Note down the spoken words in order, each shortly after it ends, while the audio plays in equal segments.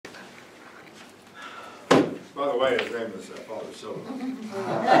By the way, his name is Father Silva.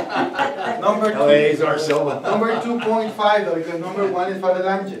 Number Eleazar Silva. Number 2.5 though, because number 1 is Father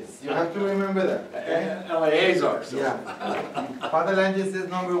Langes. You have to remember that. Okay? Eleazar Silva. Yeah. Father Langes is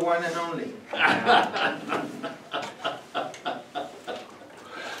number 1 and only. I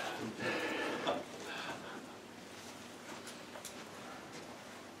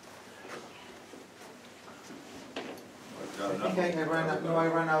think I ran out. No, I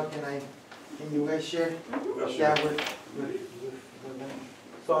ran out. Can you guys share? Yeah, with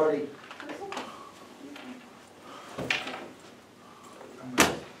sorry. I'm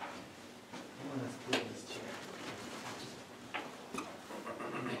gonna split this chair.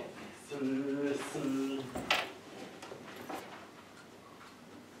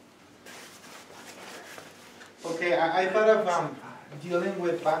 Okay, I thought of dealing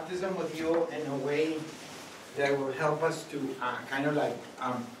with baptism with you in a way that will help us to kind of like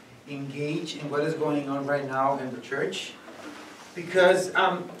engage in what is going on right now in the church. Because,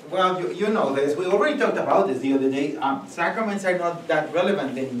 well, you know this, we already talked about this the other day, sacraments are not that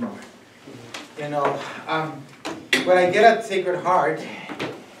relevant anymore. You know, what I get at Sacred Heart,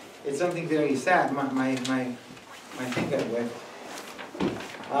 it's something very sad, my thing got wet.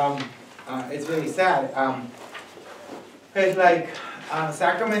 It's very sad. It's like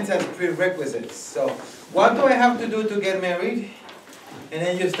sacraments as prerequisites. So, what do I have to do to get married? And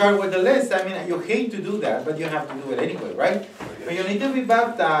then you start with the list. I mean, you hate to do that, but you have to do it anyway, right? When you need to be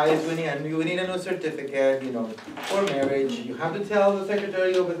baptized, you need a new certificate, you know, for marriage. You have to tell the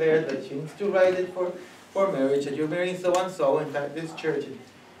secretary over there that she needs to write it for marriage, that you're marrying so-and-so in this church.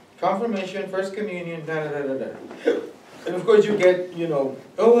 Confirmation, first communion, da-da-da-da-da. And of course you get, you know,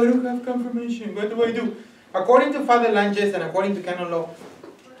 oh, I don't have confirmation, what do I do? According to Father Langes and according to canon law,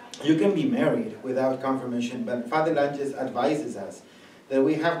 you can be married without confirmation, but Father Langes advises us that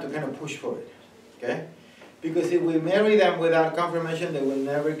we have to kind of push for it, okay? Because if we marry them without confirmation, they will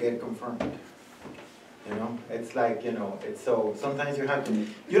never get confirmed. You know, it's like, you know, it's so, sometimes you have to,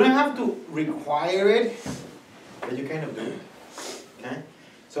 you don't have to require it, but you kind of do it, okay?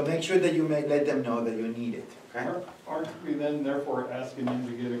 So make sure that you may let them know that you need it, okay? Aren't we then therefore asking them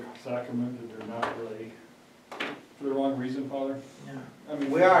to get a sacrament that they're not really, for the wrong reason, Father? Yeah. I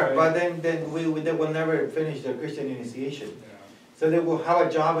mean, We are, but then they will never finish their Christian initiation. Yeah. So they will have a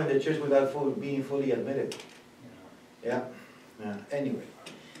job in the church without being fully admitted. Yeah. Yeah. Anyway,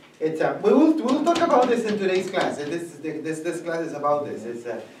 it's we'll talk about this in today's class. This class is about this.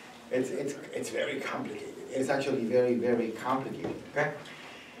 It's very complicated. It's actually very, very complicated. Okay.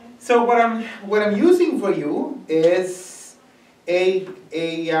 So what I'm using for you is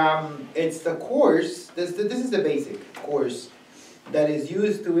it's the course. This is the basic course that is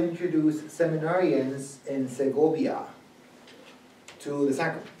used to introduce seminarians in Segovia to the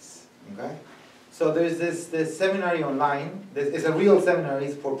sacraments. Okay. So there's this seminary online. It's a real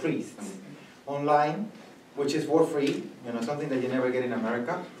seminary for priests online, which is for free. You know, something that you never get in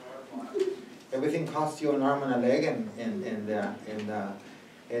America. Everything costs you an arm and a leg, and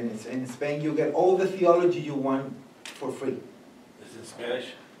in Spain you get all the theology you want for free. Is it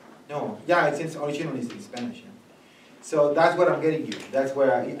Spanish? No, yeah, originally it's in Spanish. Yeah. So that's what I'm getting you. That's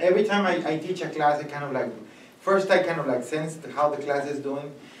where every time I teach a class, I kind of like, first I kind of like sense how the class is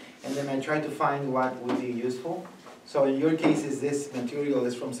doing, and then I try to find what would be useful. So in your case, this material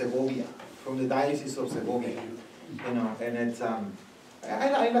is from Segovia, from the Diocese of Segovia. You know, and it's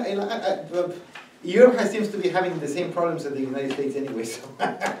Europe seems to be having the same problems as the United States anyway, so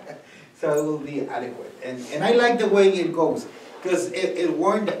so it will be adequate. And I like the way it goes, because it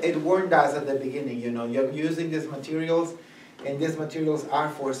warned us at the beginning. You know, you're using these materials, and these materials are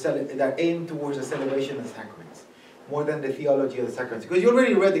that aim towards the celebration of sacraments, more than the theology of the sacraments. Because you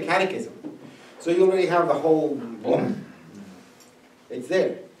already read the Catechism, so you already have the whole boom. It's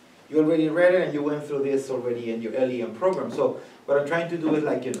there. You already read it, and you went through this already in your LEM program. So what I'm trying to do is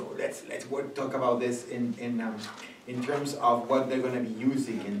like, you know, let's talk about this in terms of what they're going to be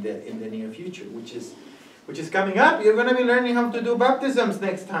using in the near future, which is coming up. You're going to be learning how to do baptisms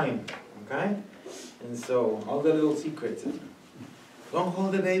next time, okay? And so all the little secrets. Don't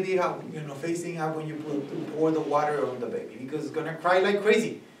hold the baby up, you know, facing up when you pour the water on the baby, because it's going to cry like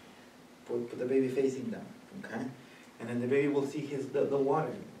crazy. Put the baby facing down, okay? And then the baby will see the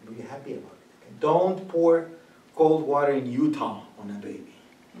water. Be happy about it. Okay? Don't pour cold water in Utah on a baby,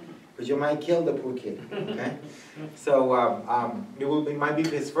 because you might kill the poor kid. Okay, so it might be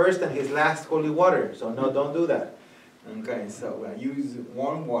his first and his last holy water. So no, don't do that. Okay, so use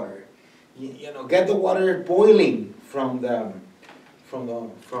warm water. You know, get the water boiling from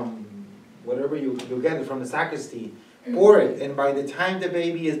whatever you get it from the sacristy. Pour it, and by the time the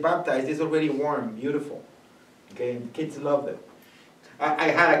baby is baptized, it's already warm, beautiful. Okay, and kids love them. I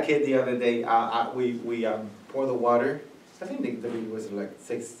had a kid the other day. We pour the water. I think the baby was like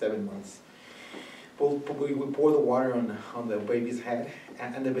 6, 7 months. We pour the water on the baby's head,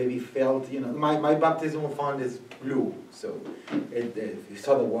 and the baby felt, you know, my baptismal font is blue, so he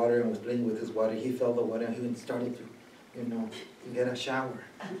saw the water and was playing with his water. He felt the water and he started to, you know, to get a shower.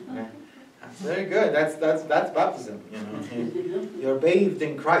 Yeah. That's very good. That's baptism, you know. You're bathed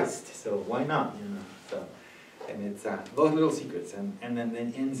in Christ, so why not, you know? So, and it's those little secrets, and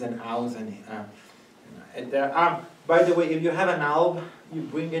then ins and outs, and by the way, if you have an alb, you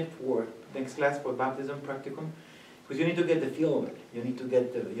bring it for next class for baptism practicum, because you need to get the feel of it. You need to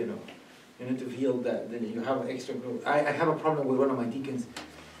get the, you know, you need to feel that you have extra growth. I have a problem with one of my deacons.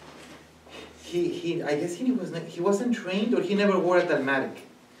 I guess he wasn't trained, or he never wore a dalmatic.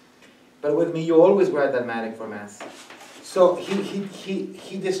 But with me, you always wear a dalmatic for mass. So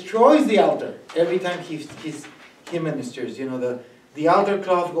he destroys the altar every time he ministers. You know, the altar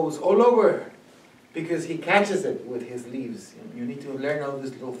cloth goes all over, because he catches it with his leaves. You need to learn all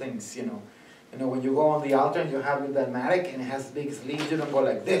these little things, you know. You know, when you go on the altar and you have your dalmatic and it has big sleeves, you don't go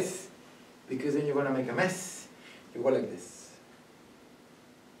like this, because then you're going to make a mess. You go like this.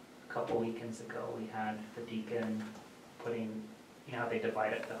 A couple weekends ago, we had the deacon putting, you know how they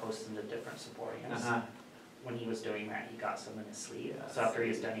divided the hosts into different supportings? When he was doing that, he got some in his sleeve. Yes. So after he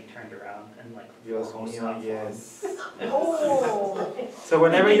was done, he turned around and like Dios hosts mío, off. yes. Oh. So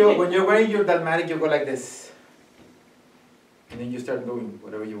when you're wearing your dalmatic, you go like this, and then you start doing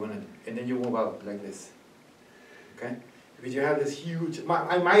whatever you want to do, and then you move out like this. Okay? Because you have this huge.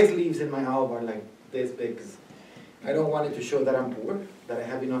 My sleeves in my alb are like this big. 'Cause I don't want it to show that I'm poor, that I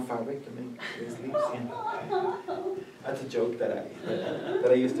have enough fabric to make these sleeves. You know? That's a joke that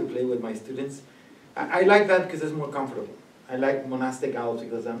I used to play with my students. I like that because it's more comfortable. I like monastic albs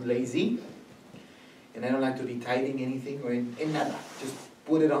because I'm lazy, and I don't like to be tighting anything or in nada. Just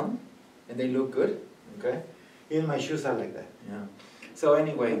put it on, and they look good. Okay, even my shoes are like that. Yeah. So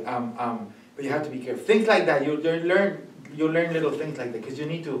anyway, but you have to be careful. Things like that. You'll learn little things like that because you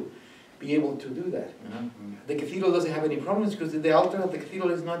need to be able to do that. You know? The cathedral doesn't have any problems because the altar of the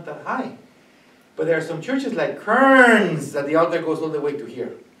cathedral is not that high. But there are some churches like Kearns that the altar goes all the way to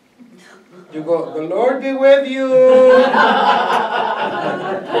here. You go, the Lord be with you.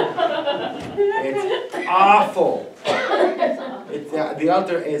 It's awful. The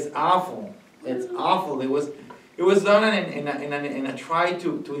altar is awful. It's awful. It was done in a try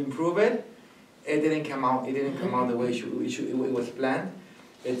to improve it. It didn't come out. It didn't come out the way it was planned.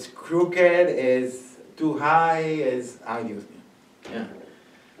 It's crooked. It's too high. It's Dios mío. Yeah.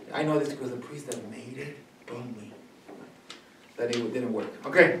 I know this because the priest that made it told me that it didn't work.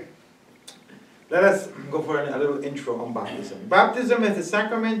 Okay. Let us go for a little intro on baptism. Baptism as a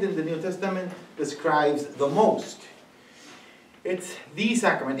sacrament in the New Testament describes the most. It's the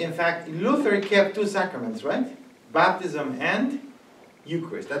sacrament. In fact, Luther kept 2 sacraments, right? Baptism and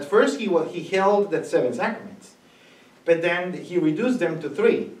Eucharist. At first, he held that 7 sacraments. But then he reduced them to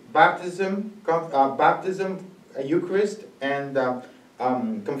 3. Baptism, Eucharist, and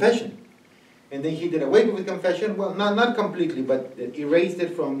confession. And then he did away with confession. Well, not completely, but erased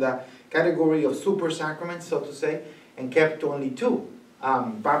it from the category of super sacraments, so to say, and kept only 2,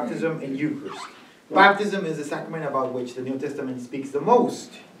 baptism and Eucharist. Baptism is the sacrament about which the New Testament speaks the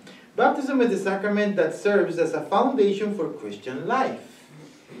most. Baptism is the sacrament that serves as a foundation for Christian life.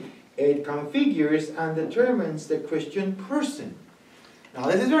 It configures and determines the Christian person. Now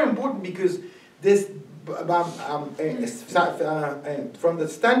this is very important because this, from the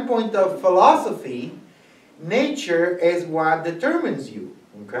standpoint of philosophy, nature is what determines you,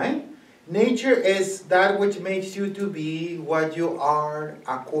 okay? Nature is that which makes you to be what you are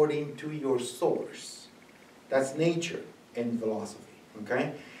according to your source. That's nature in philosophy.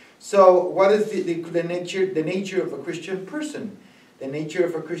 Okay? So what is the nature of a Christian person? The nature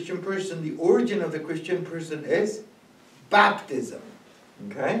of a Christian person, the origin of the Christian person is baptism.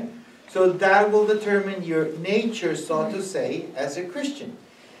 Okay? So that will determine your nature, so to say, as a Christian.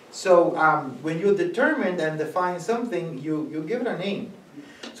 So when you determine and define something, you give it a name.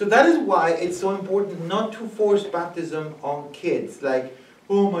 So that is why it's so important not to force baptism on kids. Like,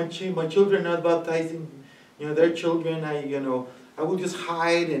 oh, my children are not baptizing, their children. I will just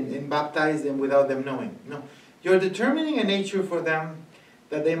hide and baptize them without them knowing. No, you're determining a nature for them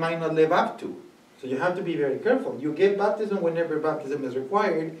that they might not live up to. So you have to be very careful. You give baptism whenever baptism is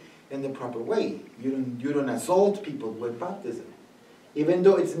required in the proper way. You don't assault people with baptism, even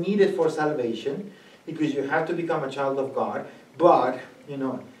though it's needed for salvation, because you have to become a child of God. But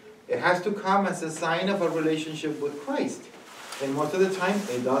it has to come as a sign of a relationship with Christ. And most of the time,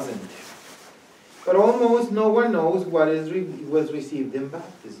 it doesn't. But almost no one knows what was received in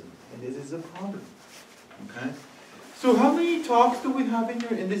baptism, and this is a problem. Okay? So how many talks do we have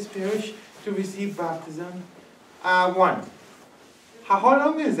in this parish to receive baptism? One. How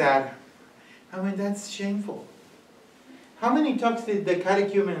long is that? I mean, that's shameful. How many talks did the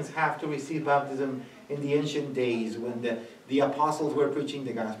catechumens have to receive baptism in the ancient days when the apostles were preaching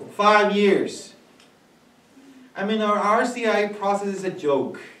the gospel? 5 years. I mean, our RCI process is a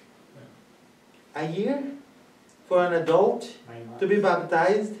joke. A year for an adult to be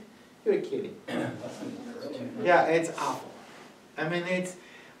baptized? You're kidding. Yeah, it's awful. I mean,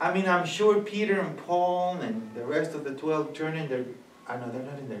 I'm sure Peter and Paul and the rest of the 12 turn in their, I know they're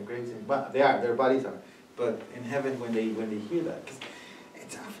not in their graves, but they are, their bodies are. But in heaven when they hear that, 'cause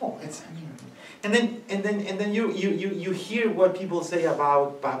it's awful. And then you hear what people say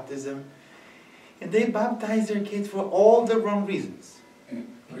about baptism, and they baptize their kids for all the wrong reasons.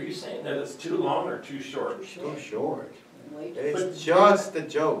 Are you saying that it's too long or too short? So short. Wait. It's just a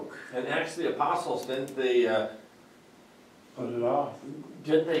joke. And actually, the apostles, didn't they Put it off.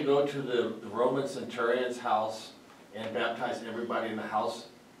 go to the Roman centurion's house and baptize everybody in the house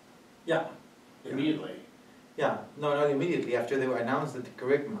Yeah. immediately? Yeah, no, not immediately, after they were announced at the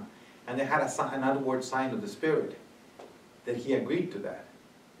charisma, and they had an outward sign of the Spirit, that he agreed to that.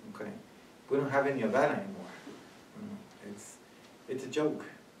 Okay? We don't have any of that anymore. It's a joke.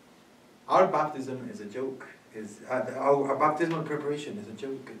 Our baptism is a joke. Our baptismal preparation is a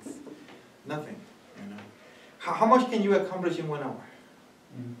joke. It's nothing, you know. How much can you accomplish in 1 hour?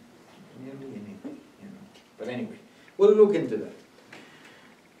 Nearly anything, you know. But anyway, we'll look into that.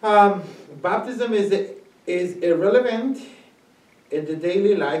 Baptism is irrelevant in the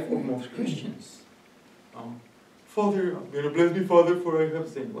daily life of most Christians. Father, I'm going to bless me, Father, for I have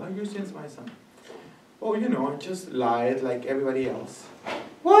sinned. Well, your sins, my son. Oh, you know, I just lied like everybody else.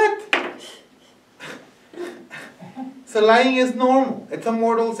 What? So lying is normal. It's a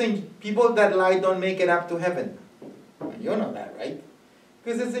mortal sin. People that lie don't make it up to heaven. You know that, right?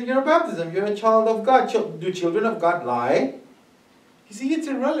 Because it's in your baptism. You're a child of God. Do children of God lie? You see, it's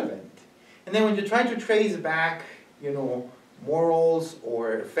irrelevant. And then when you try to trace back, you know, morals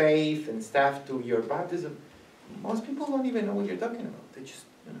or faith and stuff to your baptism, most people don't even know what you're talking about. They just,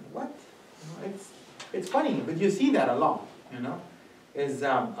 you know, what? You know, it's funny, but you see that a lot, you know? I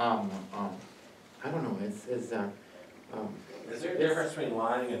don't know, Is there a difference between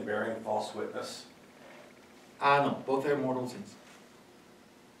lying and bearing false witness? no, both are mortal sins.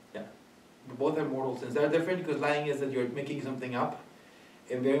 Yeah, both are mortal sins. They're different because lying is that you're making something up,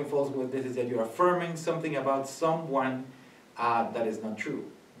 and bearing false witness is that you're affirming something about someone that is not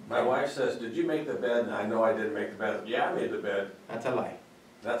true. My wife says, "Did you make the bed?" And I know I didn't make the bed. Yeah, I made the bed. That's a lie.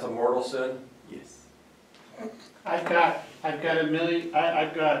 That's a mortal sin? Yes. I've got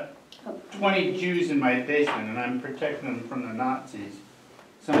 20 Jews in my basement and I'm protecting them from the Nazis.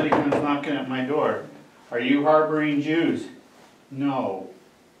 Somebody comes knocking at my door. Are you harboring Jews? No.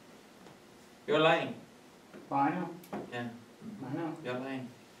 You're lying. Well, I know. Yeah, I know. you're lying.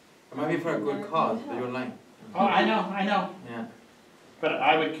 It might be for a good cause, but you're lying. Oh, I know. Yeah. But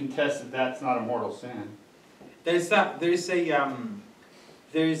I would contest that that's not a mortal sin. I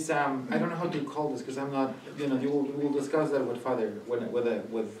don't know how to call this because I'm not, you know, we'll discuss that with Father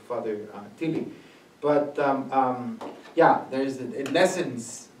Tilly. But yeah, it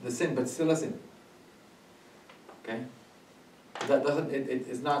lessens the sin, but still a sin. Okay, that doesn't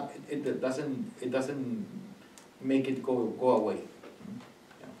it doesn't make it go away.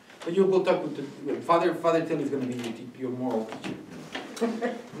 Yeah. But you will talk with Father Tilly is going to be your moral teacher.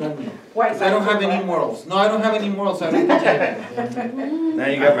 Not me. Because I don't have any morals. No, I don't have any morals, so I don't teach anything. Now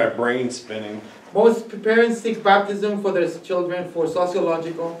you got my brain spinning. Most parents seek baptism for their children for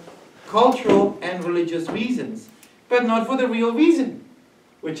sociological, cultural, and religious reasons, but not for the real reason,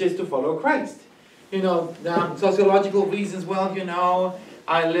 which is to follow Christ. You know, sociological reasons, well, you know,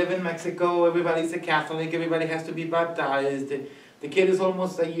 I live in Mexico, everybody's a Catholic, everybody has to be baptized. The kid is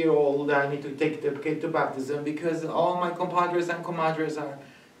almost a year old, I need to take the kid to baptism because all my compadres and comadres are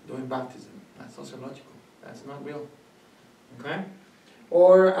doing baptism. That's sociological. That's not real. Okay?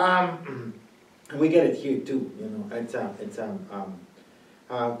 Or, we get it here too, you know, it's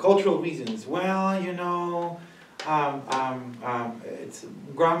cultural reasons. Well, you know, it's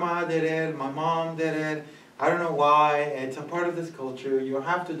grandma did it, my mom did it, I don't know why, it's a part of this culture, you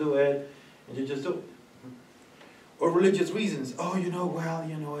have to do it, and you just do it. Or religious reasons. Oh, you know, well,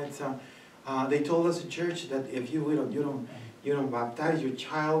 you know, it's they told us in church that if you don't baptize your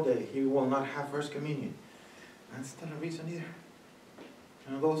child, he will not have first communion. That's not a reason either.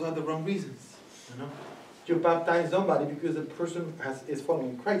 You know, those are the wrong reasons. You know, you baptize somebody because the person is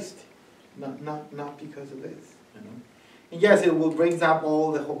following Christ. Not because of this, you know. And yes, it will brings up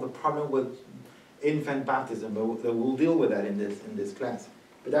all the problem with infant baptism, but we'll deal with that in this class.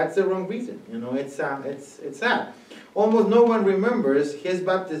 But that's the wrong reason, you know. It's sad. Almost no one remembers his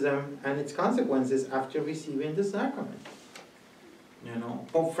baptism and its consequences after receiving the sacrament. You know,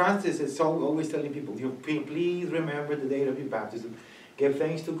 Pope Francis is always telling people, please remember the date of your baptism. Give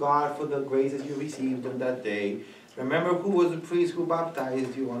thanks to God for the graces you received on that day. Remember who was the priest who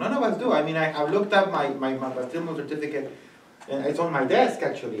baptized you. None of us do. I mean, I've looked up my baptismal certificate, and it's on my desk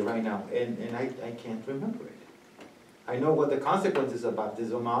actually right now, and I can't remember it. I know what the consequences of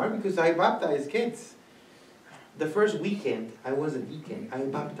baptism are because I baptized kids. The first weekend I was a deacon, I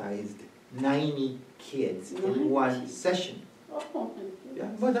baptized 90 kids in one session. Yeah,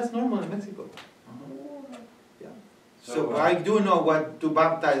 but that's normal in Mexico. Yeah. So I do know what to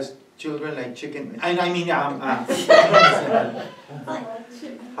baptize children like chicken. I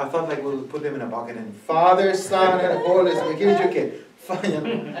thought like we'll put them in a bucket and Father, Son, and Holy Spirit. Here's your kid.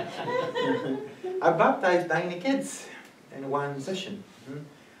 I baptized 90 kids in one session.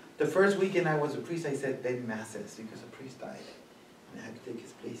 The first weekend I was a priest, I said 10 masses because a priest died, and I had to take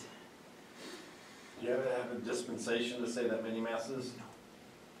his place. Do you ever have a dispensation to say that many masses? No.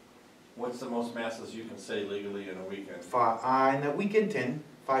 What's the most masses you can say legally in a weekend? In a weekend 10,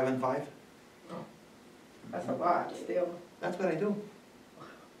 5 and 5. That's a lot still. That's what I do.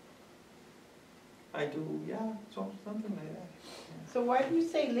 I do, yeah, something like that. So why do you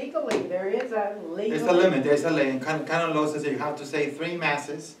say legally? There is a legal. There's a limit, there's a limit. Canon law says you have to say 3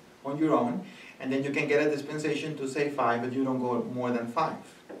 masses on your own, and then you can get a dispensation to say 5, but you don't go more than 5.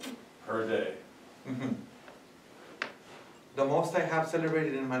 Per day. Mm-hmm. The most I have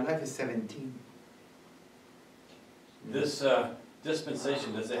celebrated in my life is 17. This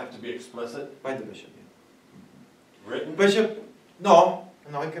dispensation, does it have to be explicit? By the bishop, yeah. Written? Bishop, no,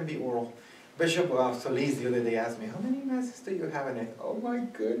 it can be oral. Bishop Solis the other day asked me, how many masses do you have? And I, oh my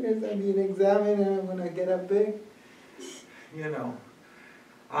goodness, I need an examine and I'm going to get up big. You know.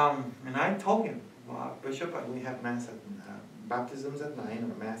 And I told him, well, Bishop, we have mass at, baptisms at 9,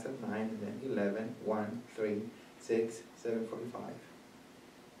 or mass at 9, and then 11, 1, 3, 6, 7:45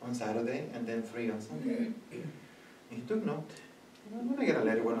 on Saturday, and then 3 on Sunday. And he took note. I'm going to get a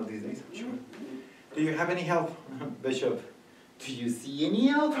letter one of these days, I'm sure. Do you have any help, Bishop? Do you see any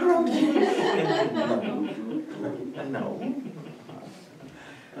help around here? No.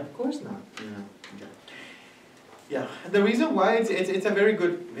 Of course not. Yeah. The reason why it's a very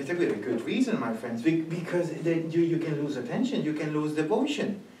good reason, my friends, because you can lose attention, you can lose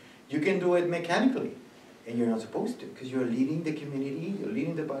devotion, you can do it mechanically, and you're not supposed to, because you're leading the community, you're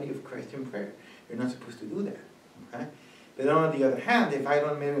leading the body of Christ in prayer. You're not supposed to do that. Okay? But on the other hand, if I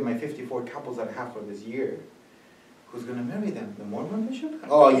don't marry my 54 couples that I have for this year, who's going to marry them? The Mormon bishop?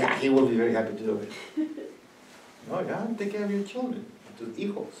 Oh yeah, he will be very happy to do it. No, yeah, take care of your children, tus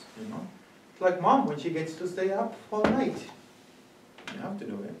hijos, you know. It's like mom when she gets to stay up all night. You have to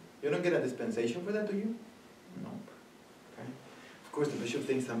do it. You don't get a dispensation for that, do you? No. Okay. Of course, the bishop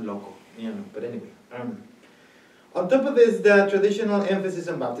thinks I'm local, you know. But anyway, on top of this, the traditional emphasis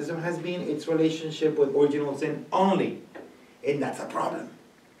on baptism has been its relationship with original sin only, and that's a problem.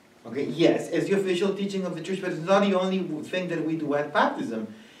 Okay, yes, it's the official teaching of the church, but it's not the only thing that we do at baptism.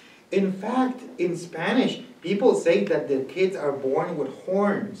 In fact, in Spanish, people say that the kids are born with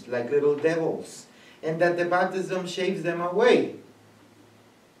horns, like little devils, and that the baptism shaves them away.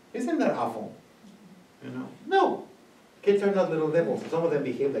 Isn't that awful? You know? No. Kids are not little devils. Some of them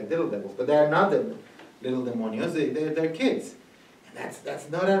behave like little devils, but they are not the little demonios. They're kids. And that's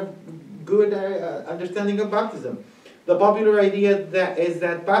not a good understanding of baptism. The popular idea is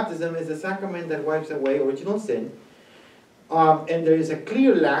that baptism is a sacrament that wipes away original sin, and there is a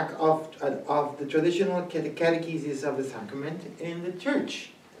clear lack of the traditional catechesis of the sacrament in the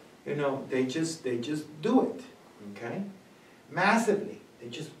church. You know, they just do it, okay, massively. They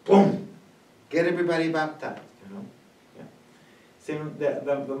just boom, get everybody baptized. You know, yeah. Same,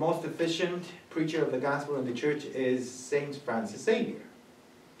 the most efficient preacher of the gospel in the church is Saint Francis Xavier.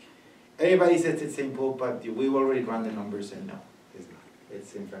 Everybody says it's St. Paul, but we've already run the numbers and no, it's not. It's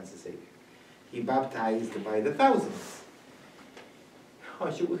St. Francis Xavier. He baptized by the thousands. Oh,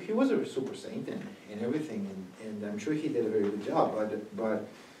 he was a super saint and everything, and I'm sure he did a very good job, but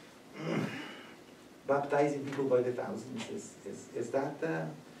baptizing people by the thousands, is that the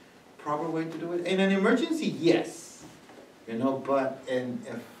proper way to do it? In an emergency, yes. You know, but in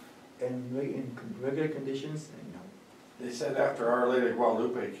regular conditions, no. They said after Our Lady of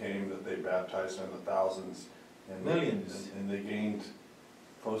Guadalupe came that they baptized in the thousands. And Millions. And they gained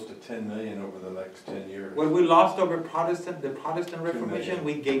close to 10 million over the next 10 years. Well, we lost over the Protestant Reformation,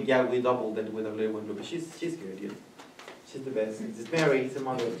 million. we doubled it with a little one, but she's good, you know. She's the best. It's Mary, it's the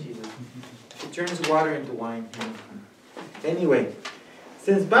mother of Jesus. She turns water into wine. Anyway,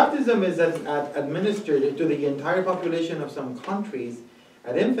 since baptism is administered to the entire population of some countries,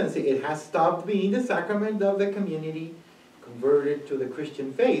 at infancy it has stopped being the sacrament of the community, converted to the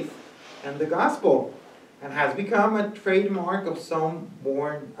Christian faith and the gospel, and has become a trademark of some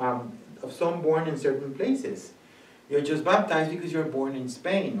born in certain places. You're just baptized because you're born in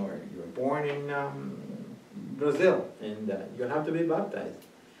Spain or you're born in Brazil, and you have to be baptized.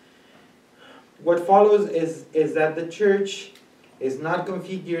 What follows is that the church is not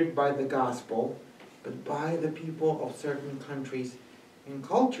configured by the gospel, but by the people of certain countries and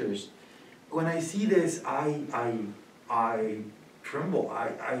cultures. When I see this, I tremble.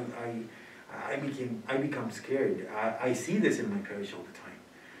 I become scared. I see this in my parish all the time.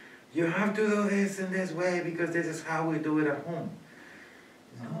 You have to do this in this way because this is how we do it at home.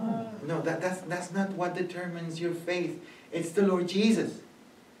 No, that's not what determines your faith. It's the Lord Jesus.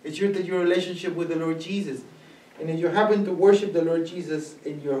 It's your relationship with the Lord Jesus. And if you happen to worship the Lord Jesus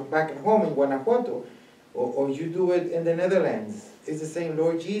back at home in Guanajuato, or you do it in the Netherlands, it's the same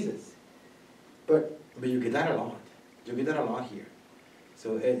Lord Jesus. But you get that a lot. You get that a lot here.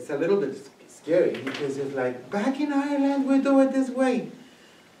 So it's a little bit scary because it's like, back in Ireland we do it this way.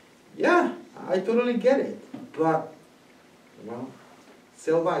 Yeah, I totally get it. But, well,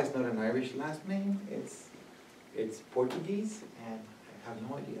 Silva is not an Irish last name. It's Portuguese, and I have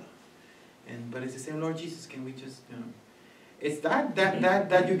no idea. But it's the same Lord Jesus. Can we just, it's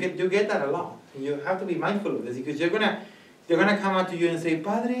that you get that a lot. And you have to be mindful of this because they're gonna come out to you and say,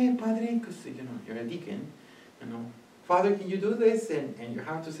 Padre, because you're a deacon, Father, can you do this? And you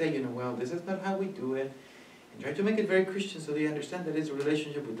have to say, well, this is not how we do it. And try to make it very Christian so they understand that it's a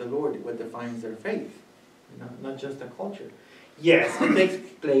relationship with the Lord what defines their faith, not just a culture. Yes, it takes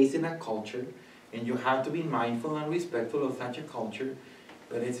place in a culture, and you have to be mindful and respectful of such a culture,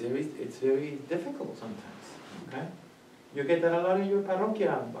 but it's very difficult sometimes. Okay, you get that a lot in your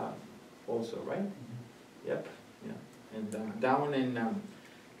parroquia, also, right? Mm-hmm. Yep, yeah, and down in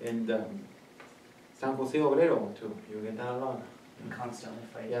San Jose Obrero too, you get that a lot. We constantly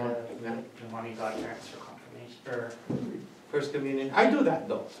fight the money godparents for confirmation or First Communion. I do that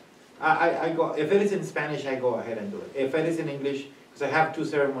though. I go, if it is in Spanish, I go ahead and do it. If it is in English, because I have two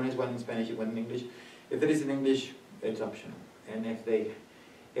ceremonies, one in Spanish and one in English. If it is in English, it's optional. And if they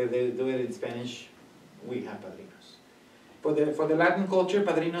do it in Spanish, we have padrinos. For the Latin culture,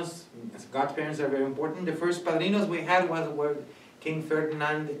 padrinos, godparents are very important. The first padrinos we had were King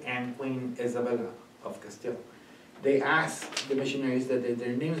Ferdinand and Queen Isabella of Castile. They asked the missionaries that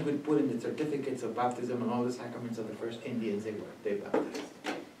their names would put in the certificates of baptism and all the sacraments of the first Indians they baptized.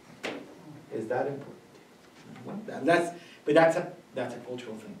 Is that important? Well, that's a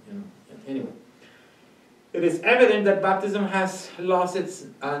cultural thing, Anyway, it is evident that baptism has lost its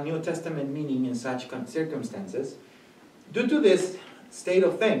New Testament meaning in such circumstances. Due to this state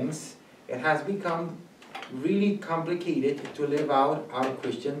of things, it has become really complicated to live out our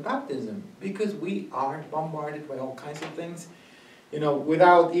Christian baptism because we are bombarded by all kinds of things,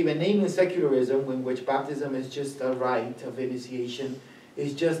 without even naming secularism, in which baptism is just a rite of initiation,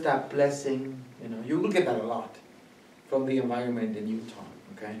 it's just a blessing. You will get that a lot from the environment in Utah.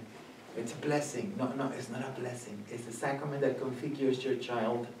 Okay, it's a blessing. No, it's not a blessing. It's a sacrament that configures your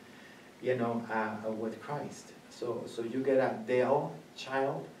child, with Christ. So you get a Deo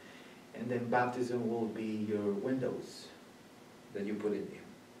child. And then baptism will be your windows that you put in him,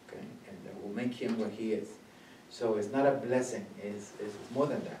 okay? And that will make him what he is. So it's not a blessing, it's more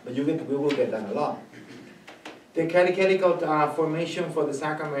than that. But we will get that a lot. The catechetical formation for the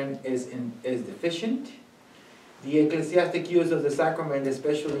sacrament is deficient. The ecclesiastic use of the sacrament,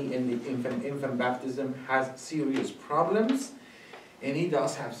 especially in the infant baptism, has serious problems. And he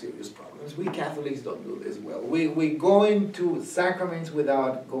does have serious problems. We Catholics don't do this well. We go into sacraments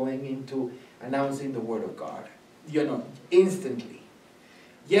without going into announcing the Word of God, instantly.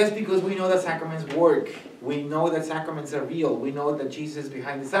 Yes, because we know that sacraments work. We know that sacraments are real. We know that Jesus is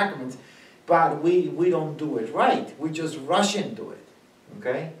behind the sacraments. But we don't do it right. We just rush into it.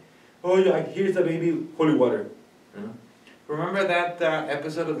 Okay? Oh yeah, here's the baby, holy water. Remember that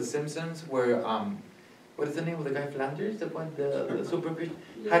episode of The Simpsons where what is the name of the guy, Flanders, the super Christian,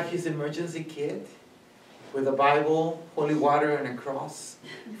 had his emergency kit with a Bible, holy water, and a cross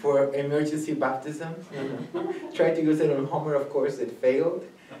for emergency baptism. Tried to use it on Homer, of course, it failed.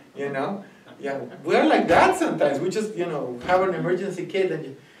 Yeah, we're like that sometimes. We just have an emergency kit,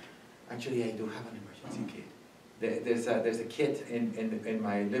 and actually I do have an emergency kit. there's a kit in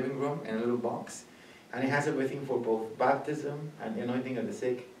my living room in a little box, and it has everything for both baptism and anointing of the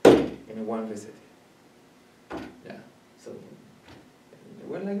sick in one visit. Yeah, so it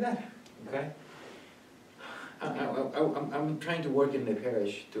went like that. Okay. I'm trying to work in the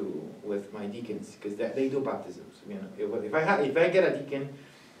parish with my deacons because they do baptisms. You know, if I get a deacon,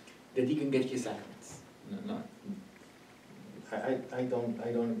 the deacon gets his sacraments. I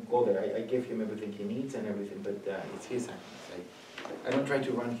don't go there. I give him everything he needs and everything, but it's his sacraments. I don't try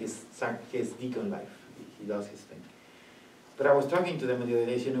to run his deacon life. He does his thing. But I was talking to them the other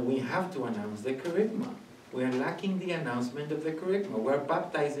day. We have to announce the kerygma. We are lacking the announcement of the kerygma. We're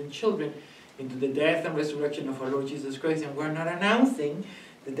baptizing children into the death and resurrection of our Lord Jesus Christ, and we're not announcing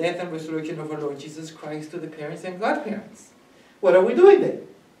the death and resurrection of our Lord Jesus Christ to the parents and godparents. What are we doing then?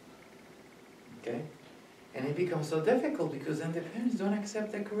 Okay? And it becomes so difficult because then the parents don't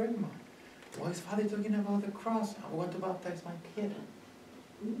accept the kerygma. Why is Father talking about the cross? I want to baptize my kid.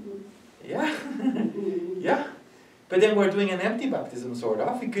 Yeah. Yeah. But then we're doing an empty baptism, sort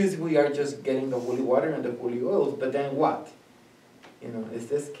of, because we are just getting the holy water and the holy oils. But then what? Is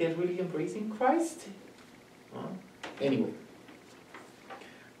this kid really embracing Christ? Anyway,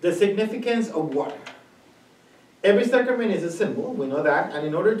 the significance of water. Every sacrament is a symbol, we know that, and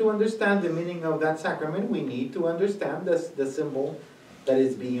in order to understand the meaning of that sacrament, we need to understand the symbol that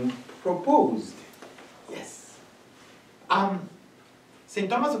is being proposed. Yes. St.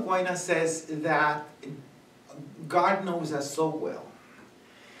 Thomas Aquinas says that God knows us so well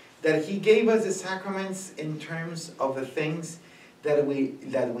that he gave us the sacraments in terms of the things that we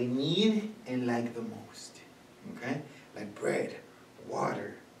need and like the most. Okay? Like bread,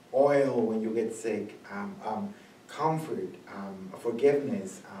 water, oil when you get sick, comfort,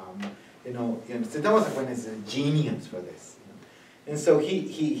 forgiveness. St. Thomas Aquinas is a genius for this. And so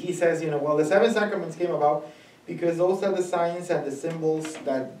he says, well, the 7 sacraments came about because those are the signs and the symbols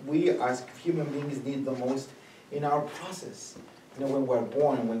that we as human beings need the most in our process. When we're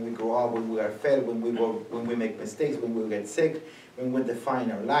born, when we grow up, when we are fed, when we make mistakes, when we get sick, when we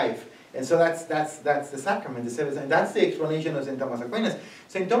define our life. And so that's the sacrament, the 7 sacraments. That's the explanation of St. Thomas Aquinas.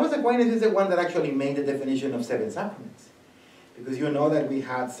 St. Thomas Aquinas is the one that actually made the definition of 7 sacraments. Because you know that we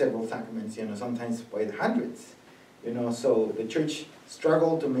had several sacraments, sometimes by the hundreds. So the church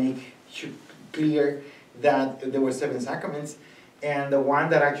struggled to make clear that there were 7 sacraments. And the one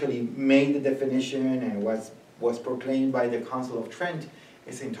that actually made the definition and was proclaimed by the Council of Trent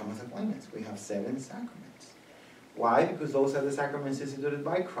is St. Thomas Aquinas. We have 7 sacraments. Why? Because those are the sacraments instituted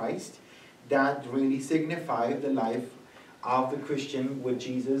by Christ that really signify the life of the Christian with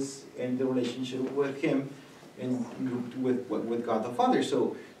Jesus and the relationship with him and with God the Father.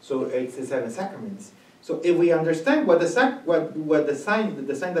 So it's the 7 sacraments. So if we understand what the sign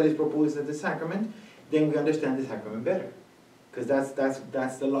that is proposed as the sacrament, then we understand the sacrament better. Because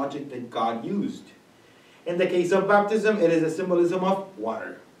that's the logic that God used. In the case of baptism, it is a symbolism of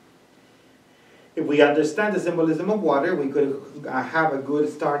water. If we understand the symbolism of water, we could have a good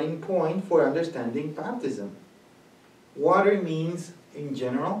starting point for understanding baptism. Water means, in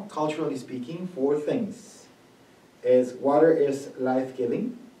general, culturally speaking, 4 things. Water is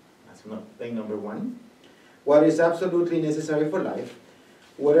life-giving. That's thing number 1. Water is absolutely necessary for life.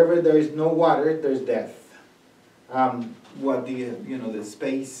 Wherever there is no water, there's death. What the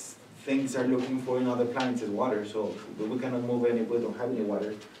space things are looking for in other planets is water, so we cannot move any if we don't have any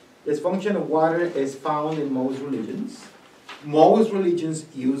water. This function of water is found in most religions. Most religions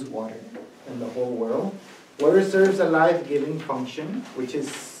use water in the whole world. Water serves a life-giving function, which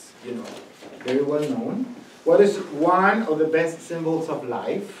is, very well known. Water is one of the best symbols of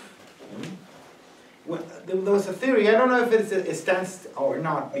life. There was a theory, I don't know if it stands or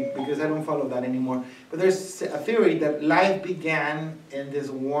not, because I don't follow that anymore, but there's a theory that life began in this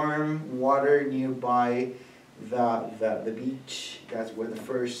warm water nearby the beach. That's where the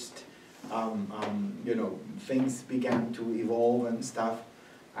first, things began to evolve and stuff.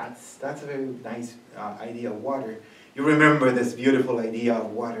 That's a very nice idea of water. You remember this beautiful idea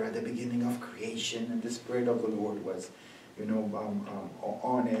of water at the beginning of creation, and the Spirit of the Lord was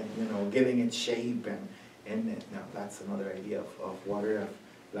on it, giving it shape, and that's another idea of water, of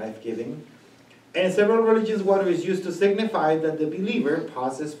life-giving. And in several religions, water is used to signify that the believer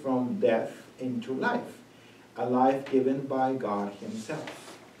passes from death into life, a life given by God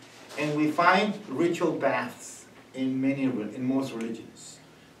himself. And we find ritual baths in most religions.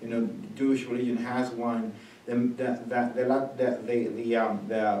 The Jewish religion has one. The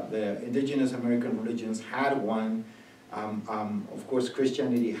indigenous American religions had one. Of course,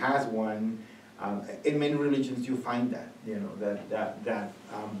 Christianity has one. In many religions, you find that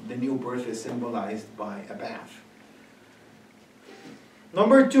the new birth is symbolized by a bath.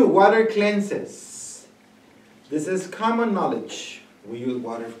 Number 2, water cleanses. This is common knowledge. We use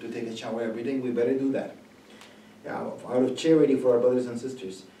water to take a shower every day. We better do that. Yeah, out of charity for our brothers and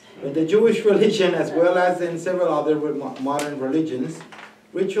sisters. In the Jewish religion, as well as in several other modern religions,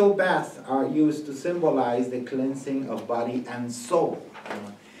 ritual baths are used to symbolize the cleansing of body and soul.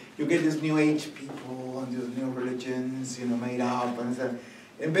 You get these New Age people and these new religions, made up and stuff.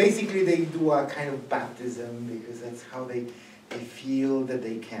 And basically they do a kind of baptism because that's how they feel that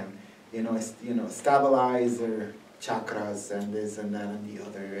they can, stabilize their chakras and this and that and the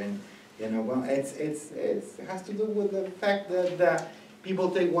other. And well, it has to do with the fact that people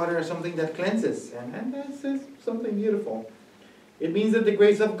take water as something that cleanses, and that's something beautiful. It means that the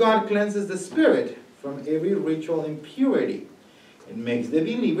grace of God cleanses the spirit from every ritual impurity. It makes the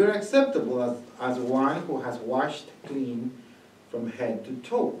believer acceptable as one who has washed clean from head to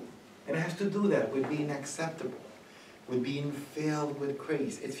toe. And it has to do that with being acceptable, with being filled with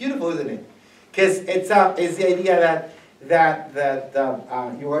grace. It's beautiful, isn't it? Because it's the idea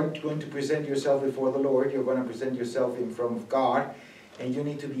that you aren't going to present yourself before the Lord. You're going to present yourself in front of God, and you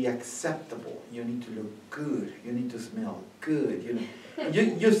need to be acceptable. You need to look good. You need to smell good.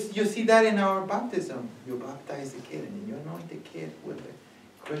 You see that in our baptism. You baptize the kid, and you anoint the kid with the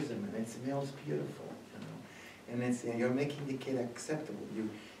chrism, and it smells beautiful. And you're making the kid acceptable. You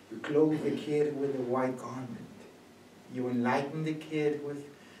clothe the kid with a white garment. You enlighten the kid with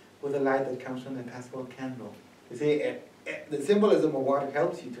the light that comes from the Paschal candle. You see, the symbolism of water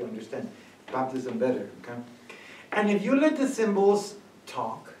helps you to understand baptism better. Okay? And if you let the symbols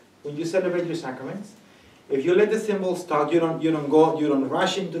talk when you celebrate your sacraments, if you let the symbols talk, you don't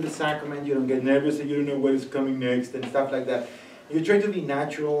rush into the sacrament, you don't get nervous and you don't know what is coming next and stuff like that. You try to be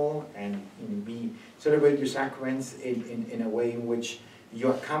natural and celebrate your sacraments in a way in which you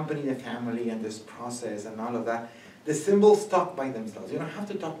accompany the family in this process and all of that. The symbols talk by themselves. You don't have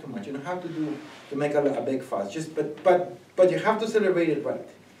to talk too much. You don't have to make a big fuss. But you have to celebrate it right.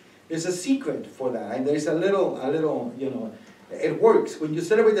 There's a secret for that, and there's a little it works when you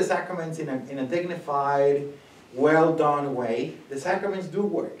celebrate the sacraments in a dignified, well done way. The sacraments do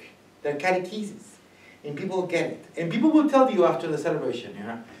work. They're catechesis, and people get it. And people will tell you after the celebration.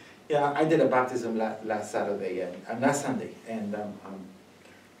 Yeah, I did a baptism last Saturday and last Sunday, and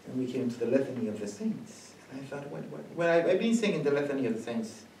we came to the litany of the saints. I thought, well, I've been singing the Litany of the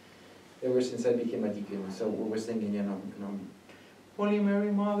Saints ever since I became a deacon. So we were singing, Holy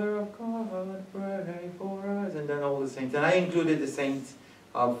Mary, Mother of God, pray for us, and then all the saints. And I included the saints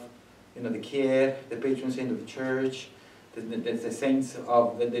of, the kid, the patron saint of the church, the saints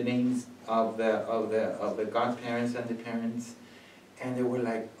of the names of the godparents and the parents, and they were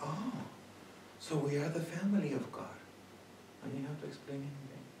like, oh, so we are the family of God. I didn't have to explain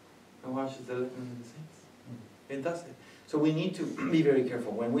anything. I watched the Litany of the Saints. It does it. So we need to be very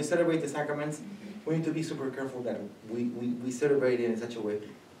careful. When we celebrate the sacraments, we need to be super careful that we celebrate it in such a way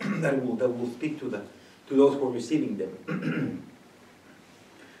that will speak to those who are receiving them.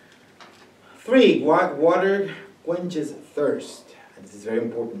 3, water quenches thirst. And this is very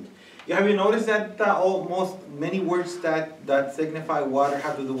important. Have you noticed that almost many words that signify water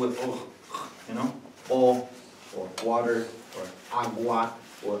have to do with or water, or agua,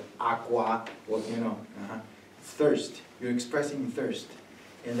 or aqua, or thirst. You're expressing thirst,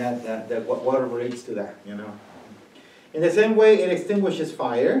 and that what water relates to that. In the same way, it extinguishes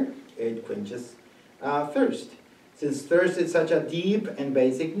fire. It quenches thirst. Since thirst is such a deep and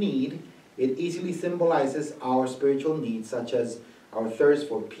basic need, it easily symbolizes our spiritual needs, such as our thirst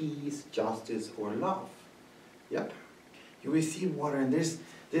for peace, justice, or love. Yep. You receive water, and there's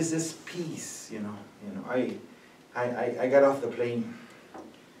this peace. I got off the plane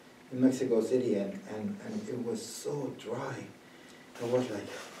in Mexico City, and it was so dry. I was like,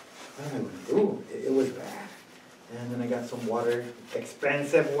 what am I going to do? It was bad. And then I got some water,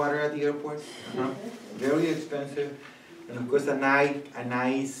 expensive water at the airport, very expensive. And of course a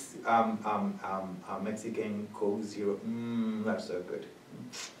nice Mexican Coke Zero. That's so good.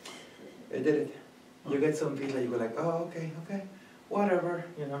 I did it. You get some peace, and you go like, oh, okay, whatever,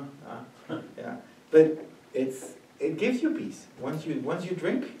 yeah. But it gives you peace. Once you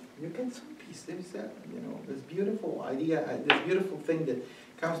drink, you get some peace. There's this beautiful idea, this beautiful thing that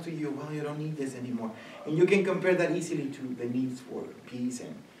comes to you. Well, you don't need this anymore, and you can compare that easily to the needs for peace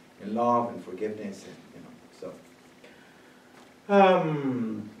and love and forgiveness, and so.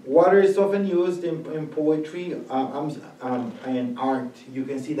 Water is often used in poetry and art. You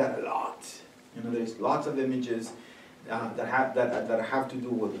can see that a lot. There's lots of images that have to do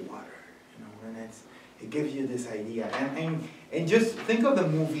with water. And it gives you this idea. And just think of the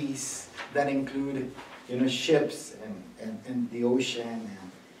movies that include you know, ships and the ocean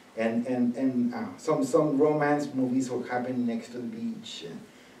and some romance movies will happen next to the beach.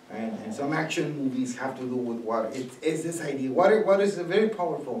 And some action movies have to do with water. It's this idea. Water is a very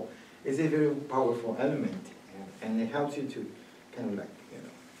powerful element, and it helps you to kind of like, you know,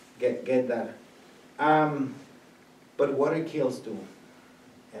 get that. But water kills too,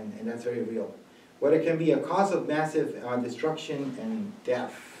 and that's very real. Water can be a cause of massive destruction and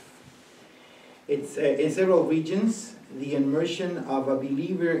death. It's in several regions. The immersion of a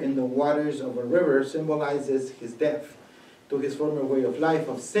believer in the waters of a river symbolizes his death to his former way of life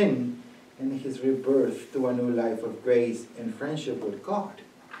of sin, and his rebirth to a new life of grace and friendship with God.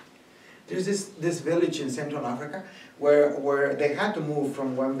 There's this village in Central Africa where they had to move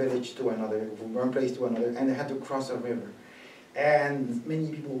from one village to another, from one place to another, and they had to cross a river. And many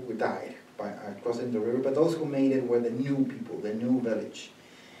people died by crossing the river, but those who made it were the new people, the new village.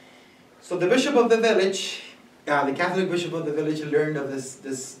 So the bishop of the village, the Catholic bishop of the village, learned of this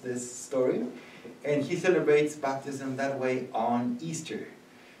story, and he celebrates baptism that way on Easter.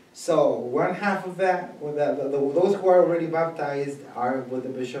 So one half of that, those who are already baptized are with the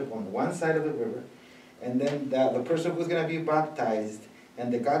bishop on one side of the river, and then the person who's going to be baptized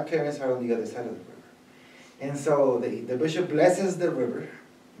and the godparents are on the other side of the river. And so the bishop blesses the river,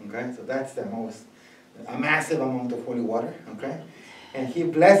 okay? So that's a massive amount of holy water, okay? And he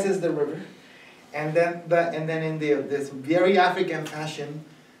blesses the river, and then in this very African fashion,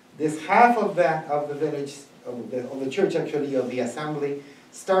 this half of the village, of the church actually, of the assembly,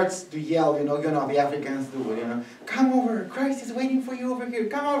 starts to yell, you know, the Africans do it, you know, come over, Christ is waiting for you over here,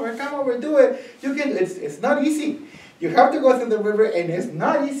 come over, do it, you can, it's not easy. You have to go through the river, and it's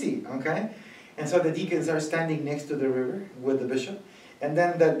not easy, okay? And so the deacons are standing next to the river with the bishop, and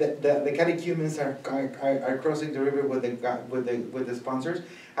then the catechumens are crossing the river with the sponsors.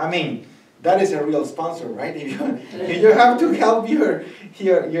 I mean, that is a real sponsor, right? If you have to help your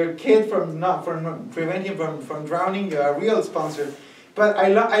kid prevent him from drowning, you're a real sponsor. But I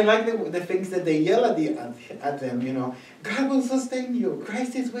like the things that they yell at them, you know. God will sustain you.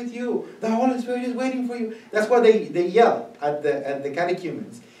 Christ is with you. The Holy Spirit is waiting for you. That's what they yell at the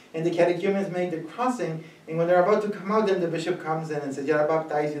catechumens. And the catechumens make the crossing, and when they're about to come out, then the bishop comes in and says, "You are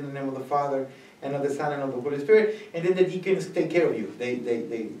baptized in the name of the Father and of the Son and of the Holy Spirit." And then the deacons take care of you. They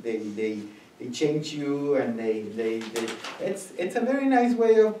change you, and it's a very nice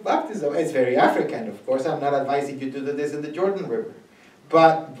way of baptism. It's very African, of course. I'm not advising you to do this in the Jordan River,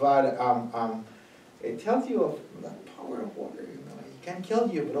 but it tells you of the power of water. You know, it can kill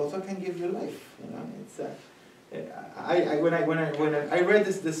you, but also can give you life. You know, it's. When I read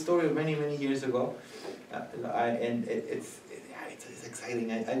this story many years ago, it's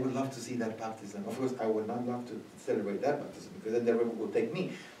exciting. I would love to see that baptism. Of course, I would not love to celebrate that baptism because then the river will take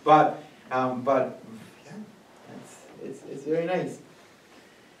me. But yeah, it's very nice.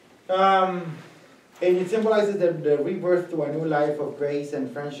 And it symbolizes the rebirth to a new life of grace and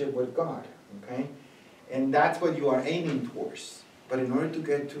friendship with God. Okay, and that's what you are aiming towards. But in order to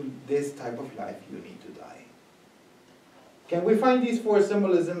get to this type of life, you need to die. Can we find these four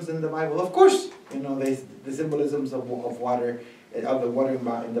symbolisms in the Bible? Of course, you know, the symbolisms of water, of the water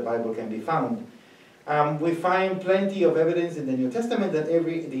in the Bible can be found. We find plenty of evidence in the New Testament that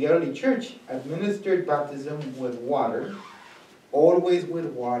the early church administered baptism with water, always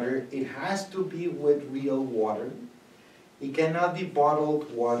with water. It has to be with real water. It cannot be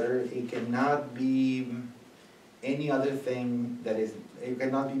bottled water. It cannot be any other thing it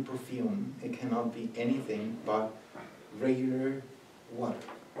cannot be perfume. It cannot be anything but regular water.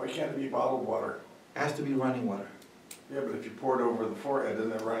 Why can't it be bottled water? It has to be running water. Yeah, but if you pour it over the forehead, isn't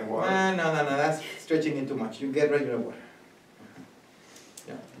that running water? No, that's stretching it too much. You get regular water.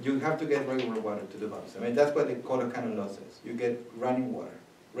 Yeah, you have to get regular water to do baptism. I mean, that's what the Code of Canon Law says. You get running water,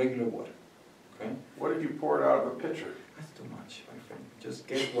 regular water. Okay? What if you pour it out of a pitcher? That's too much, my friend. Just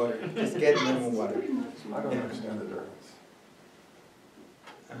get water. Just get normal water. I don't understand the difference.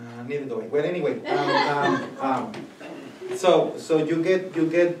 Neither do I. Well, anyway, so you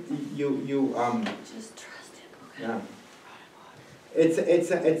Just trust him. yeah.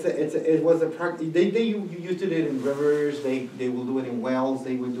 It was a practice. They used to do it in rivers. They will do it in wells.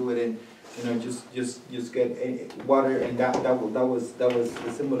 They will do it in, you know, just get water, and that was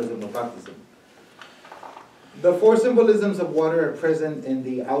the symbolism of baptism. The four symbolisms of water are present in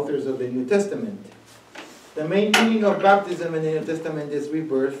the authors of the New Testament. The main meaning of baptism in the New Testament is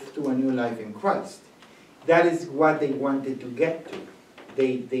rebirth to a new life in Christ. That is what they wanted to get to.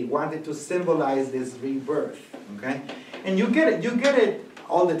 They wanted to symbolize this rebirth. Okay, and you get it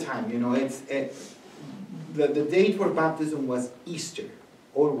all the time. You know, the date for baptism was Easter,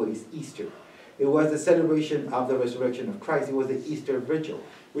 always Easter. It was the celebration of the resurrection of Christ. It was the Easter Vigil,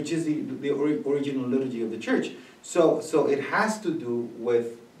 which is the original liturgy of the church. So it has to do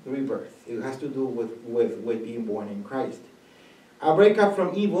with rebirth. It has to do with being born in Christ. A breakup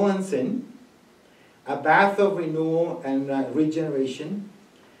from evil and sin, a bath of renewal and regeneration,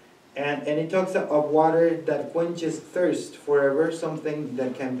 and it talks of water that quenches thirst forever, something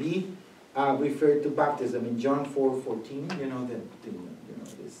that can be referred to baptism in John 4:14. You know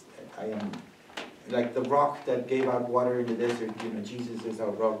this. I am like the rock that gave out water in the desert. You know, Jesus is our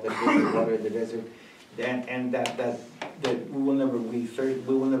rock that gave out water in the desert, and that we will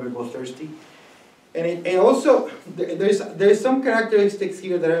never go thirsty. And it also there's some characteristics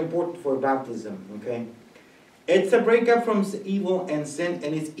here that are important for baptism. Okay. It's a breakup from evil and sin,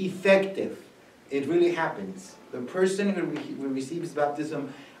 and it's effective. It really happens. The person who receives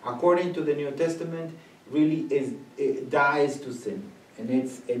baptism, according to the New Testament, really dies to sin, and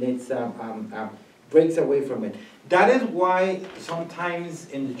it's breaks away from it. That is why sometimes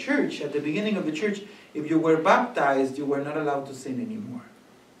in the church, at the beginning of the church, if you were baptized, you were not allowed to sin anymore.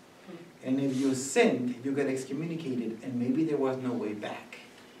 And if you sinned, you got excommunicated, and maybe there was no way back.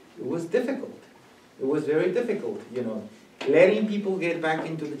 It was difficult. It was very difficult, you know, letting people get back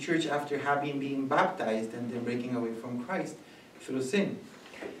into the church after having been baptized and then breaking away from Christ through sin.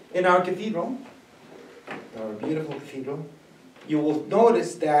 In our cathedral, our beautiful cathedral, you will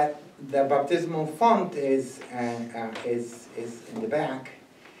notice that the baptismal font is in the back,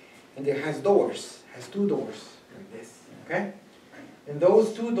 and it has doors, has two doors like this, okay? And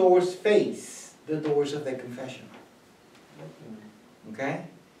those two doors face the doors of the confessional, okay?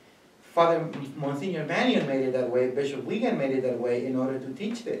 Monsignor Mannion made it that way, Bishop Wiegand made it that way in order to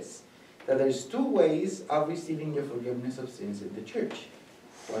teach this, that there's two ways of receiving the forgiveness of sins in the church.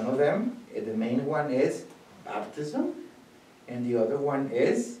 One of them, the main one is baptism, and the other one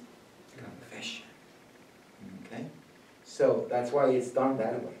is confession. Okay? So that's why it's done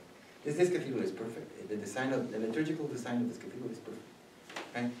that way. This cathedral is perfect. The liturgical design of this cathedral is perfect.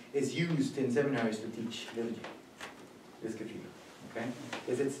 And it's used in seminaries to teach liturgy. This cathedral. Okay?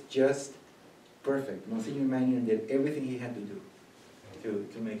 Because it's just perfect. Monsignor Mannion did everything he had to do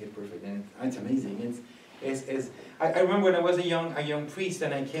to make it perfect, and it's amazing. I remember when I was a young priest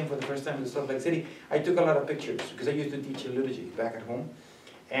and I came for the first time to Salt Lake City. I took a lot of pictures because I used to teach liturgy back at home,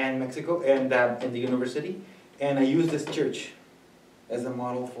 and Mexico, and in the university, and I used this church as a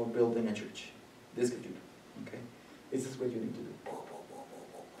model for building a church. This cathedral. Okay, this is what you need to do.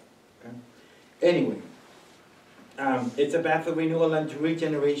 Okay? Anyway. It's a bath of renewal and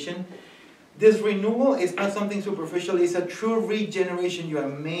regeneration. This renewal is not something superficial, it's a true regeneration. You are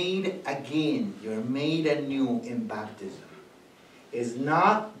made again. You are made anew in baptism. It's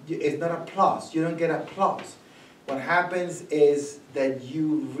not applause. You don't get applause. What happens is that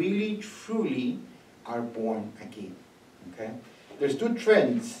you really, truly are born again. Okay? There's two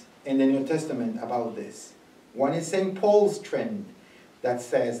trends in the New Testament about this. One is St. Paul's trend that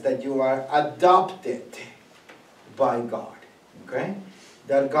says that you are adopted by God, okay?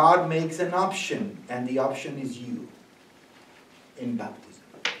 That God makes an option, and the option is you in baptism,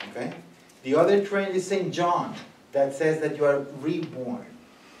 okay? The other trend is St. John that says that you are reborn.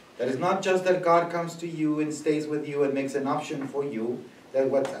 That is not just that God comes to you and stays with you and makes an option for you. That's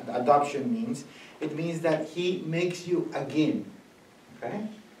what adoption means. It means that He makes you again, okay?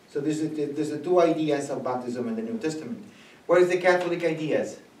 So there's the two ideas of baptism in the New Testament. What is the Catholic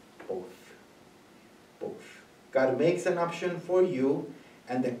ideas? Both. God makes an option for you,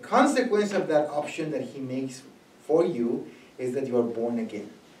 and the consequence of that option that He makes for you is that you are born again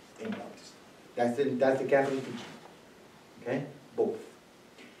in baptism. That's the Catholic teaching. Okay? Both.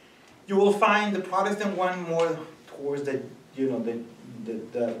 You will find the Protestant one more towards the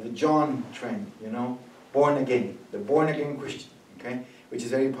John trend, born again, the born again Christian, okay, which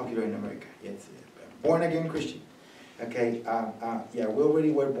is very popular in America. It's born again Christian. Okay, we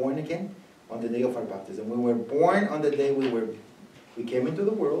already were born again on the day of our baptism. We were born on the day we came into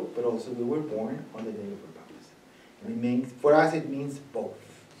the world, but also we were born on the day of our baptism. And for us it means both.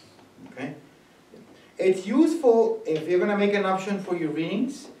 Okay? It's useful, if you're going to make an option for your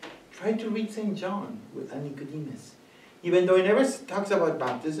readings, try to read St. John with Nicodemus. Even though he never talks about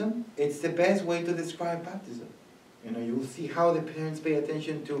baptism, it's the best way to describe baptism. You will see how the parents pay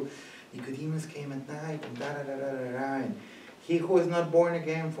attention to Nicodemus came at night and and he who is not born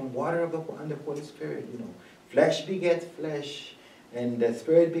again from water and the Holy Spirit, flesh begets flesh, and the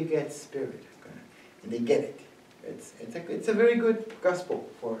Spirit begets spirit. Okay? And they get it. It's a very good gospel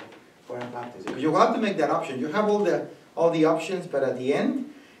for our baptism. Because you have to make that option. You have all the options, but at the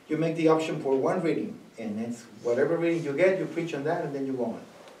end, you make the option for one reading, and it's whatever reading you get, you preach on that, and then you go on.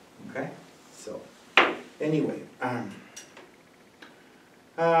 Okay? So, anyway,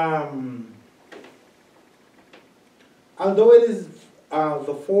 although it is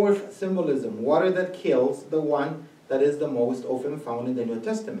the fourth symbolism, water that kills, the one that is the most often found in the New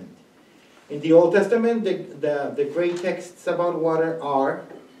Testament. In the Old Testament, the great texts about water are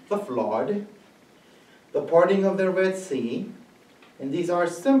the flood, the parting of the Red Sea, and these are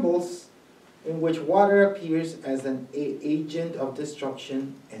symbols in which water appears as an agent of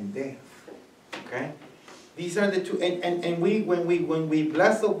destruction and death. Okay? These are the two, and when we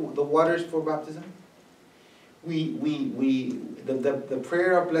bless the waters for baptism, the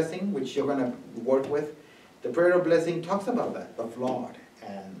prayer of blessing, which you're going to work with, the prayer of blessing talks about that, the flood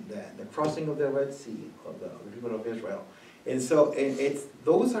and the crossing of the Red Sea of the people of Israel. And so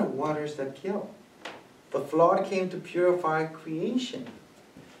those are waters that kill. The flood came to purify creation.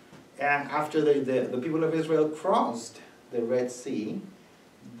 And after the people of Israel crossed the Red Sea,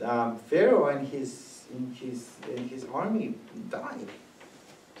 Pharaoh and his army died.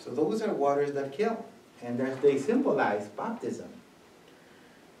 So those are waters that kill, and they symbolize baptism.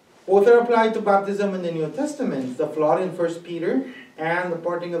 Both are applied to baptism in the New Testament, the flood in 1 Peter and the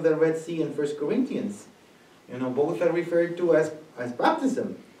parting of the Red Sea in 1 Corinthians. Both are referred to as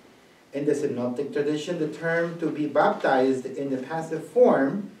baptism. In the Synoptic tradition, the term to be baptized in the passive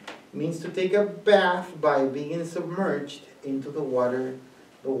form means to take a bath by being submerged into the waters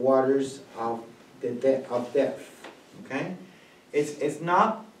of death. Okay? It's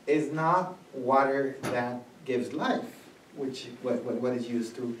not water that gives life, which what is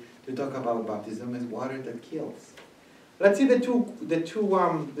used to talk about baptism is water that kills. Let's see the two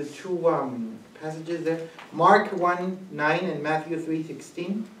passages there. Mark 1:9 and Matthew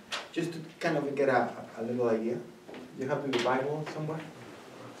 3:16, just to kind of get a little idea. Do you have your Bible somewhere?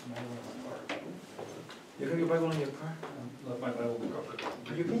 You have your Bible in your car? Left my Bible covered.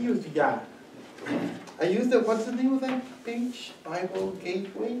 You can use, I use what's the name of that page? Bible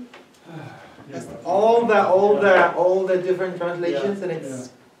Gateway? That's all the different translations, and it's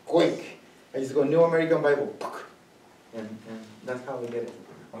quick. I just go New American Bible, and that's how we get it.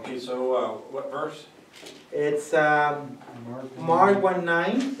 Okay, so what verse? It's Mark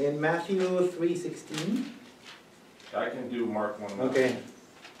 1:9 and Matthew 3:16. I can do Mark 1. Okay.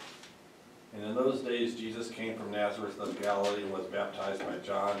 And in those days, Jesus came from Nazareth of Galilee and was baptized by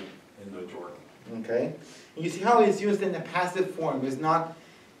John in the Jordan. Okay. You see how it's used in the passive form. It's not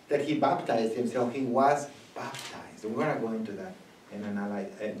that he baptized himself, he was baptized. And we're going to go into that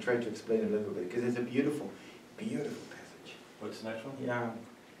and try to explain a little bit, because it's a beautiful, beautiful passage. What's the next one? Yeah.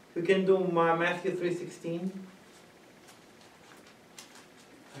 We can do Matthew 3:16.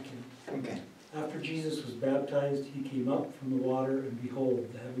 I can. Okay. After Jesus was baptized, he came up from the water, and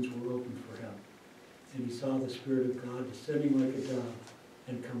behold, the heavens were opened for him. And he saw the Spirit of God descending like a dove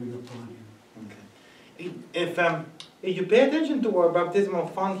and coming upon him. Okay. If you pay attention to our baptismal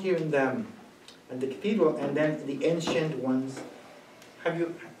font here in the cathedral, and then the ancient ones, have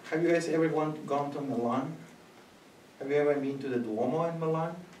you guys ever gone to Milan? Have you ever been to the Duomo in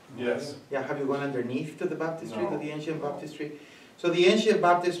Milan? Yes. Yeah. Have you gone underneath to the baptistry, No. to the ancient baptistry? So the ancient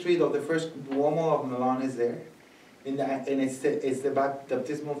baptistry of the first Duomo of Milan is there, and it's the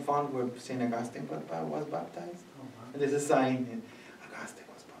baptismal font where Saint Augustine was baptized. Oh, wow. And there's a sign, and Augustine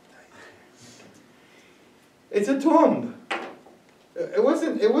was baptized. It's a tomb. It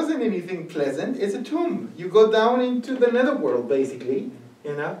wasn't anything pleasant. It's a tomb. You go down into the netherworld, basically.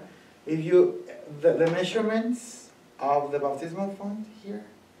 If the measurements of the baptismal font here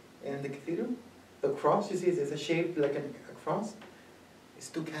in the cathedral, the cross, you see, it's a shape like a cross. It's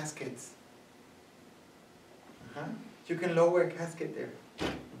 2 caskets. You can lower a casket there.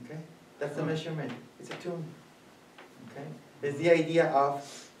 Okay, that's the measurement. It's a tomb. Okay, it's the idea of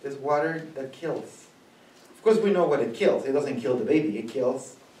this water that kills. Of course, we know what it kills. It doesn't kill the baby. It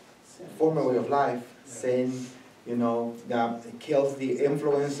kills former way of life, sin. It kills the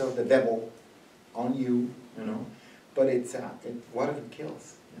influence of the devil on you. But it's water that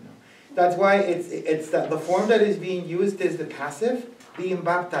kills. That's why it's the form that is being used is the passive, being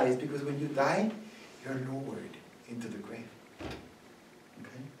baptized, because when you die, you're lowered into the grave.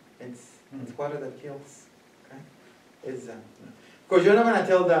 Okay, it's water that kills. Okay, of course you're not going to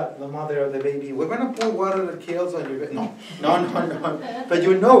tell the mother of the baby, we're going to pour water that kills on your grave. No. But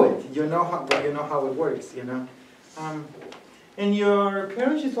you know it. You know how it works. And your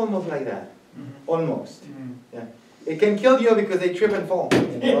parish is almost like that, almost. Yeah. It can kill you because they trip and fall all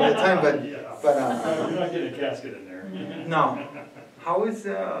the time, but You're but not getting a casket in there. no. How is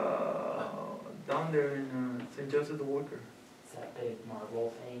down there in St. Joseph the Worker? It's that big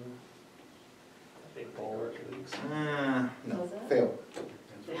marble thing, that big bowl. No, How's that? fail.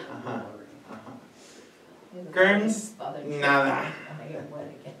 Depends what Uh-huh. water. Kerns, Father, nada. I get wet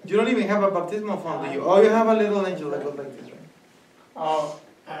again. You don't even have a baptismal font, do you? Oh, you have a little angel that goes like this, right? Oh,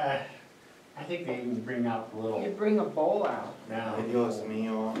 I think they even bring out the You little, bring a bowl out. now. Ay, Dios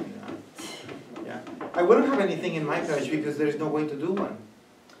mío, yeah. I wouldn't have anything in my parish because there's no way to do one.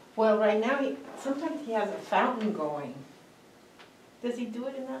 Well, right now, sometimes he has a fountain going. Does he do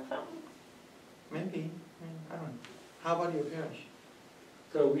it in that fountain? Maybe, I don't know. How about your parish?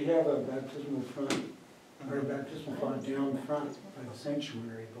 So we have a baptismal font, or a baptismal font down front by the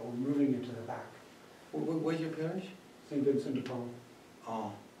sanctuary, but we're moving it to the back. Where's your parish? St. Vincent de Paul.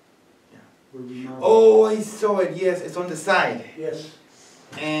 Oh. We're remodeling. Oh, I saw it, yes, it's on the side. Yes,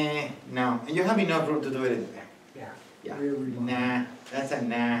 No, and you have enough room to do it in there. yeah. Yeah. We're remodeling. Nah, that's a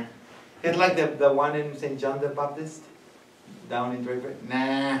nah. It's like the one in St. John the Baptist, down in Draper.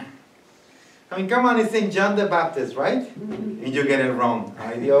 Nah. I mean, come on, it's St. John the Baptist, right? And you get it wrong.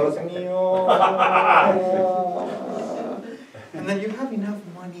 Ay, Dios mío. And then you have enough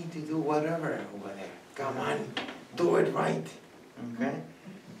money to do whatever over there. Come on, do it right. Okay?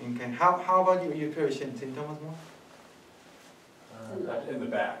 Okay. How about your parish in St. Thomas More? In the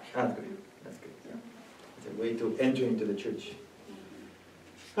back. That's good. That's good. Yeah. It's a way to enter into the church.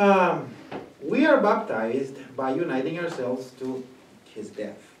 We are baptized by uniting ourselves to his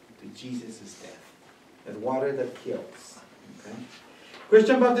death, to Jesus' death. That water that kills. Okay?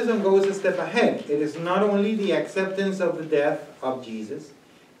 Christian baptism goes a step ahead. It is not only the acceptance of the death of Jesus,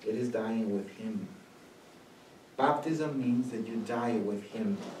 it is dying with him. Baptism means that you die with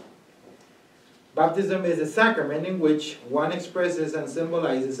him. Baptism is a sacrament in which one expresses and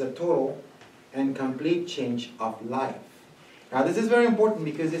symbolizes a total and complete change of life. Now this is very important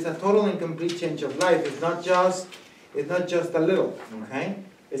because it's a total and complete change of life. It's not just a little, okay?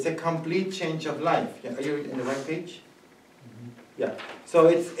 It's a complete change of life. Are you in the right page? Yeah. So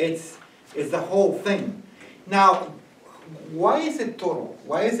it's the whole thing. Now, why is it total?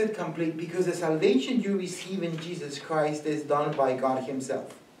 Why is it complete? Because the salvation you receive in Jesus Christ is done by God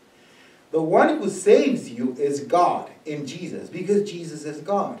himself. The one who saves you is God in Jesus, because Jesus is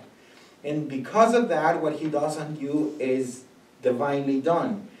God. And because of that, what he does on you is divinely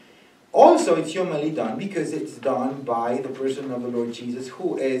done. Also, it's humanly done because it's done by the person of the Lord Jesus,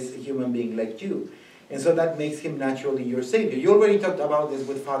 who is a human being like you. And so that makes him naturally your Savior. You already talked about this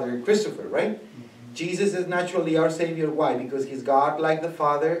with Father Christopher, right? Mm-hmm. Jesus is naturally our Savior. Why? Because he's God like the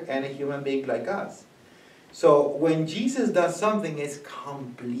Father and a human being like us. So when Jesus does something, it's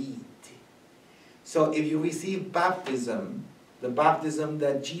complete. So if you receive baptism, the baptism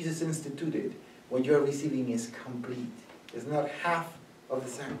that Jesus instituted, what you're receiving is complete. It's not half of the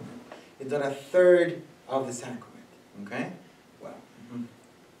sacrament. It's not a third of the sacrament. Okay? Well.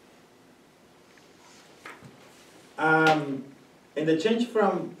 And the change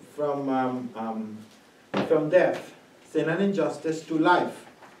from death, sin and injustice, to life,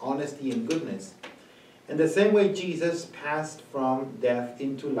 honesty and goodness. In the same way Jesus passed from death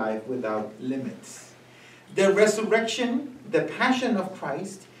into life without limits. The resurrection, the passion of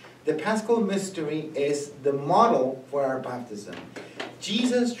Christ, the Paschal mystery is the model for our baptism.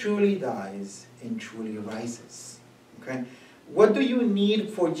 Jesus truly dies and truly rises. Okay? What do you need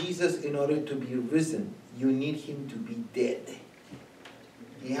for Jesus in order to be risen? You need him to be dead.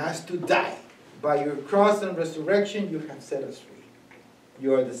 He has to die. By your cross and resurrection, you have set us free.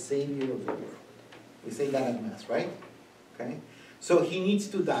 You are the Savior of the world. We say that at Mass, right? Okay? So he needs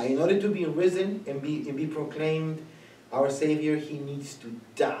to die. In order to be risen and be proclaimed our Savior, he needs to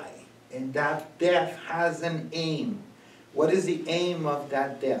die. And that death has an aim. What is the aim of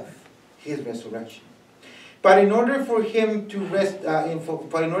that death? His resurrection. But in order for him to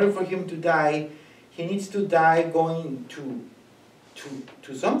in order for him to die, he needs to die going to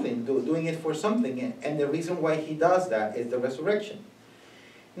something, doing it for something. And the reason why he does that is the resurrection.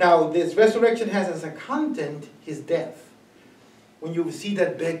 Now, this resurrection has as a content his death. When you see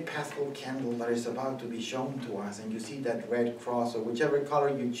that big Paschal candle that is about to be shown to us, and you see that red cross, or whichever color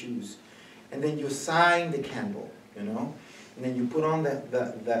you choose, and then you sign the candle, you know, and then you put on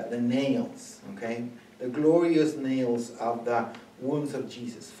the nails, okay, the glorious nails of the wounds of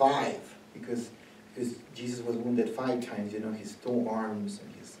Jesus, 5, because Jesus was wounded 5 times, you know, his 2 arms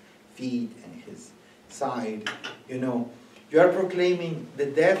and his feet and his side, you know. You are proclaiming the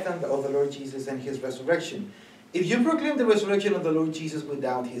death of the Lord Jesus and his resurrection. If you proclaim the resurrection of the Lord Jesus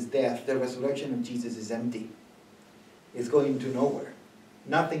without his death, the resurrection of Jesus is empty. It's going to nowhere.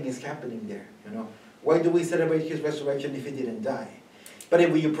 Nothing is happening there, you know. Why do we celebrate his resurrection if he didn't die? But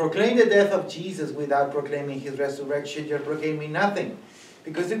if you proclaim the death of Jesus without proclaiming his resurrection, you're proclaiming nothing.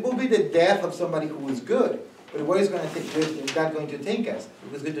 Because it will be the death of somebody who is good. But where is that going to take us?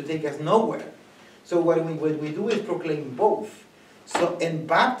 It was going to take us nowhere. So what we do is proclaim both. So in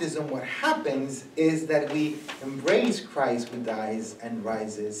baptism, what happens is that we embrace Christ who dies and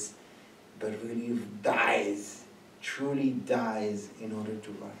rises, but really dies, truly dies in order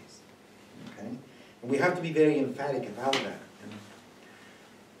to rise. Okay? And we have to be very emphatic about that.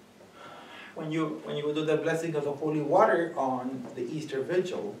 When you do the blessing of the holy water on the Easter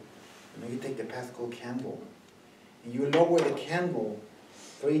Vigil, you take the Paschal candle, and you lower the candle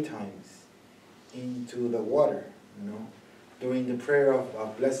 3 times into the water, during the prayer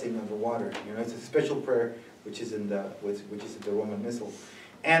of blessing of the water. It's a special prayer which is in the Roman Missal,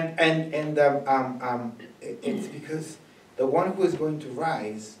 and it's because the one who is going to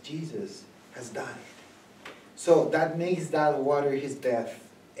rise, Jesus, has died. So that makes that water his death,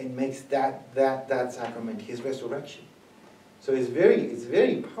 and makes that sacrament his resurrection. So it's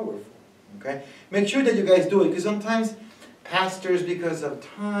very powerful. Okay, make sure that you guys do it, because sometimes pastors, because of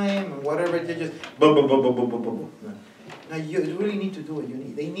time and whatever, they just Now you really need to do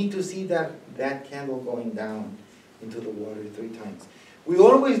it. They need to see that candle going down into the water 3 times. We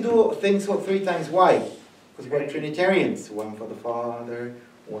always do things for 3 times. Why? Because we're Trinitarians. 1 for the Father,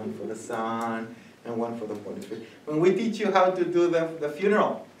 1 for the Son, and 1 for the Holy Spirit. When we teach you how to do the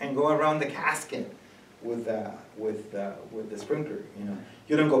funeral and go around the casket with the sprinkler,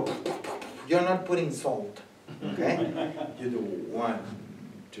 you don't go. You're not putting salt. Okay? You do 1,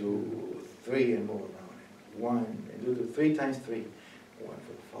 2, 3, and go around it. 1, and you do 3 times 3. 1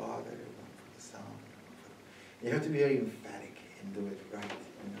 for the Father, 1 for the Son. You have to be very emphatic and do it right.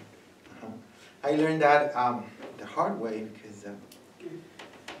 I learned that the hard way, because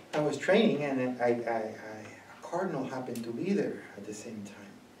I was training, and a cardinal happened to be there at the same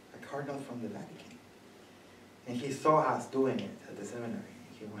time. A cardinal from the Vatican. And he saw us doing it at the seminary.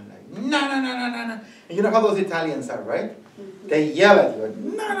 He went like, no. And you know how those Italians are, right? They yell at you,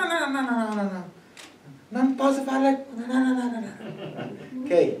 no. Non posso fare, no.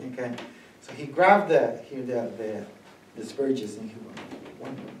 Okay. So he grabbed the Spurges, and he went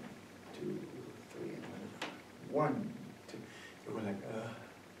 1, 2, 3, and 1, 2. You were like,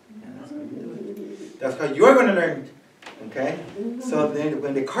 and that's how you do it. That's how you're going to learn. Okay? So then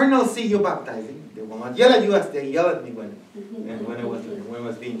when the cardinals see you baptizing, they will not yell at you as they yell at me when I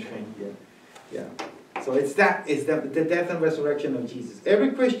was being trained. Yeah. So it's the death and resurrection of Jesus.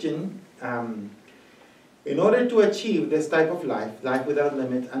 Every Christian, in order to achieve this type of life without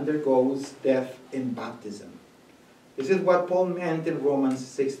limit, undergoes death in baptism. This is what Paul meant in Romans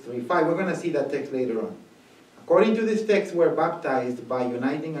 6:3-5. We're going to see that text later on. According to this text, we're baptized by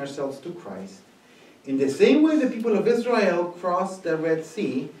uniting ourselves to Christ. In the same way the people of Israel crossed the Red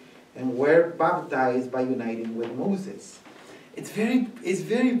Sea and were baptized by uniting with Moses. It's very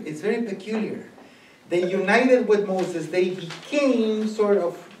peculiar. They united with Moses. They became sort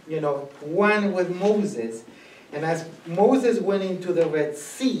of, one with Moses. And as Moses went into the Red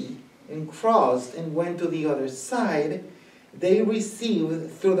Sea and crossed and went to the other side, they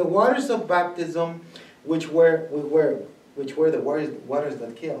received through the waters of baptism, which were the waters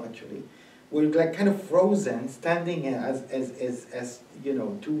that kill, actually. Were like kind of frozen, standing as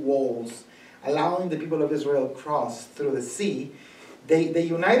 2 walls, allowing the people of Israel cross through the sea. They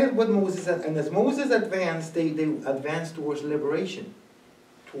united with Moses, and as Moses advanced, they advanced towards liberation,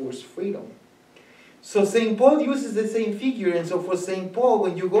 towards freedom. So St. Paul uses the same figure, and so for St. Paul,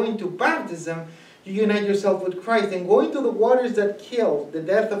 when you go into baptism, you unite yourself with Christ and go into the waters that kill, the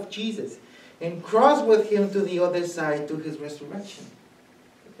death of Jesus, and cross with him to the other side, to his resurrection.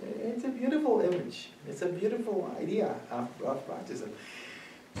 It's a beautiful image. It's a beautiful idea of baptism.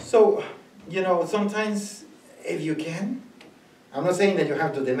 So, sometimes if you can, I'm not saying that you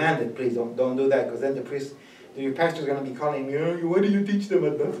have to demand it, please don't do that, because then your pastor's going to be calling you, what do you teach them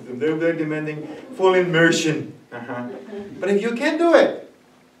at baptism? They're demanding full immersion. But if you can do it,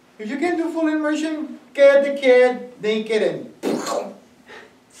 if you can do full immersion, get the kid naked and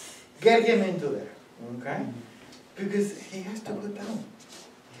get him into there. Okay? Because he has to go down.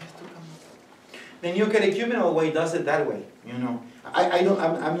 The new catechumenal way does it that way,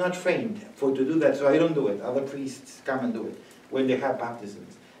 I'm not trained to do that, so I don't do it. Other priests come and do it when they have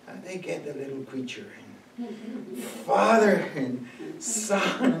baptisms. And they get the little creature, and Father and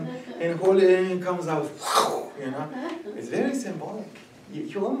Son and Holy Spirit comes out, It's very symbolic.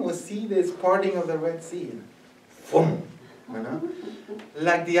 You almost see this parting of the Red Sea. Boom.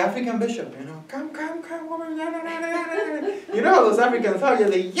 Like the African bishop, come, woman, how those Africans are,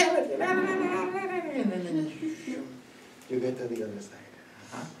 they yell at you, and then you get to the other side.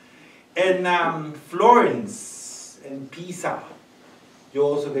 In Florence and Pisa, you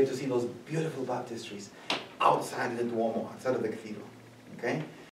also get to see those beautiful baptistries outside the Duomo, outside of the cathedral. Okay?